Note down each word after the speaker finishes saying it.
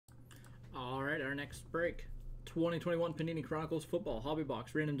our next break. 2021 Panini Chronicles Football Hobby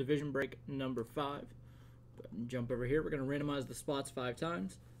Box Random Division Break number 5. Go ahead and jump over here. We're going to randomize the spots 5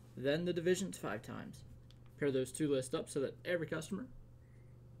 times, then the divisions 5 times. Pair those two lists up so that every customer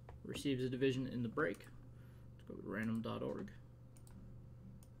receives a division in the break. Let's go to random.org.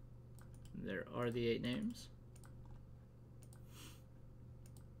 There are the 8 names.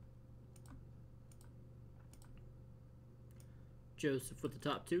 Joseph with the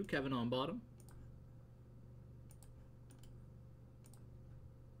top 2, Kevin on bottom.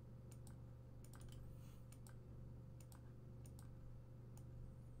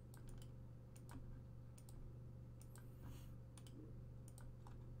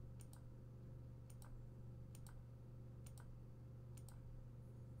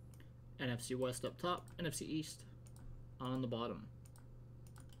 NFC West up top, NFC East on the bottom.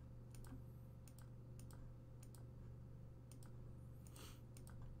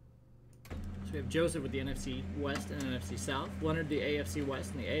 So we have Joseph with the NFC West and NFC South, Leonard the AFC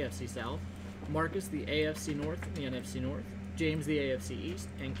West and the AFC South, Marcus the AFC North and the NFC North, James the AFC East,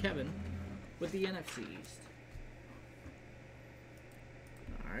 and Kevin with the NFC East.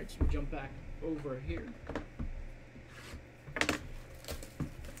 Alright, so we jump back over here.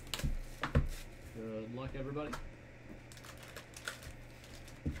 Good luck, everybody.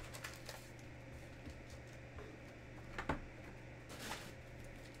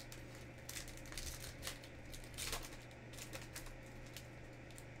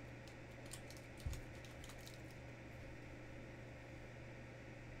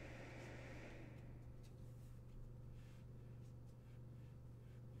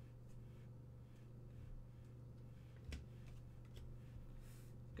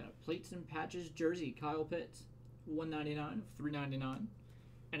 Got a plates and patches jersey, Kyle Pitts, 199 of 399.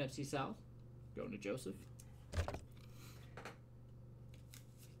 NFC South, going to Joseph. Got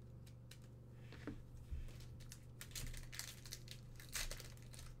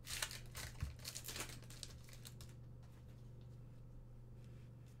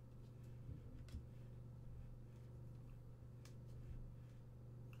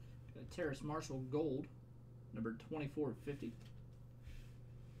a Terrace Marshall Gold, number 24/50.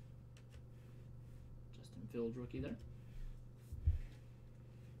 Field rookie there.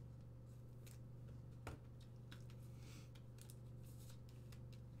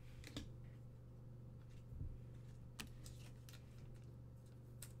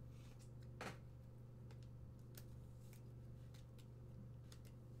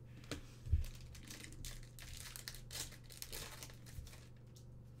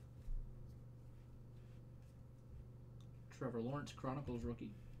 Trevor Lawrence Chronicles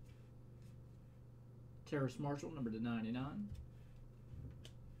rookie. Terrace Marshall, number 299.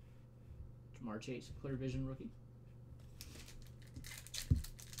 Jamar Chase, Clear Vision rookie.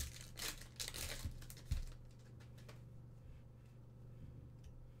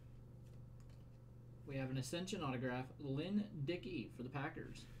 We have an Ascension autograph, Lynn Dickey for the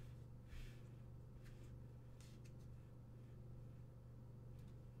Packers.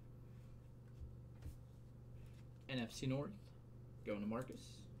 NFC North, going to Marcus.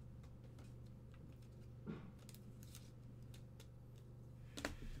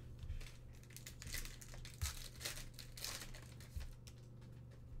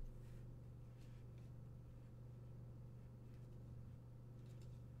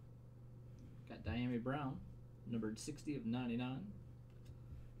 Diami Brown, numbered 60 of 99.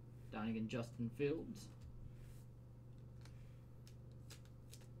 Donegan Justin Fields.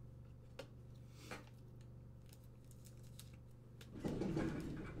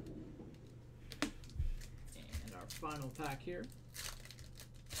 And our final pack here.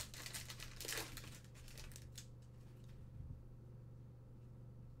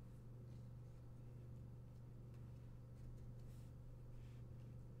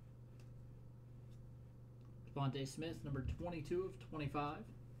 Devontae Smith, number 22 of 25.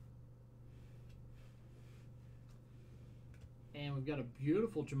 And we've got a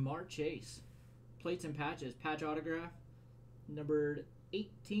beautiful Jamar Chase. Plates and patches, patch autograph, numbered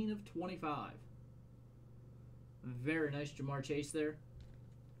 18 of 25. Very nice Jamar Chase there.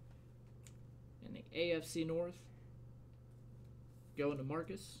 And the AFC North, going to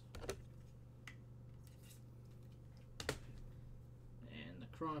Marcus. And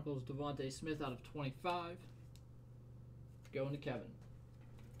the Chronicles Devontae Smith out of 25. Going to Kevin.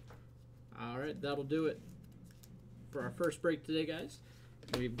 Alright, that'll do it for our first break today, guys.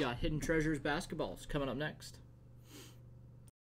 We've got Hidden Treasures basketballs coming up next.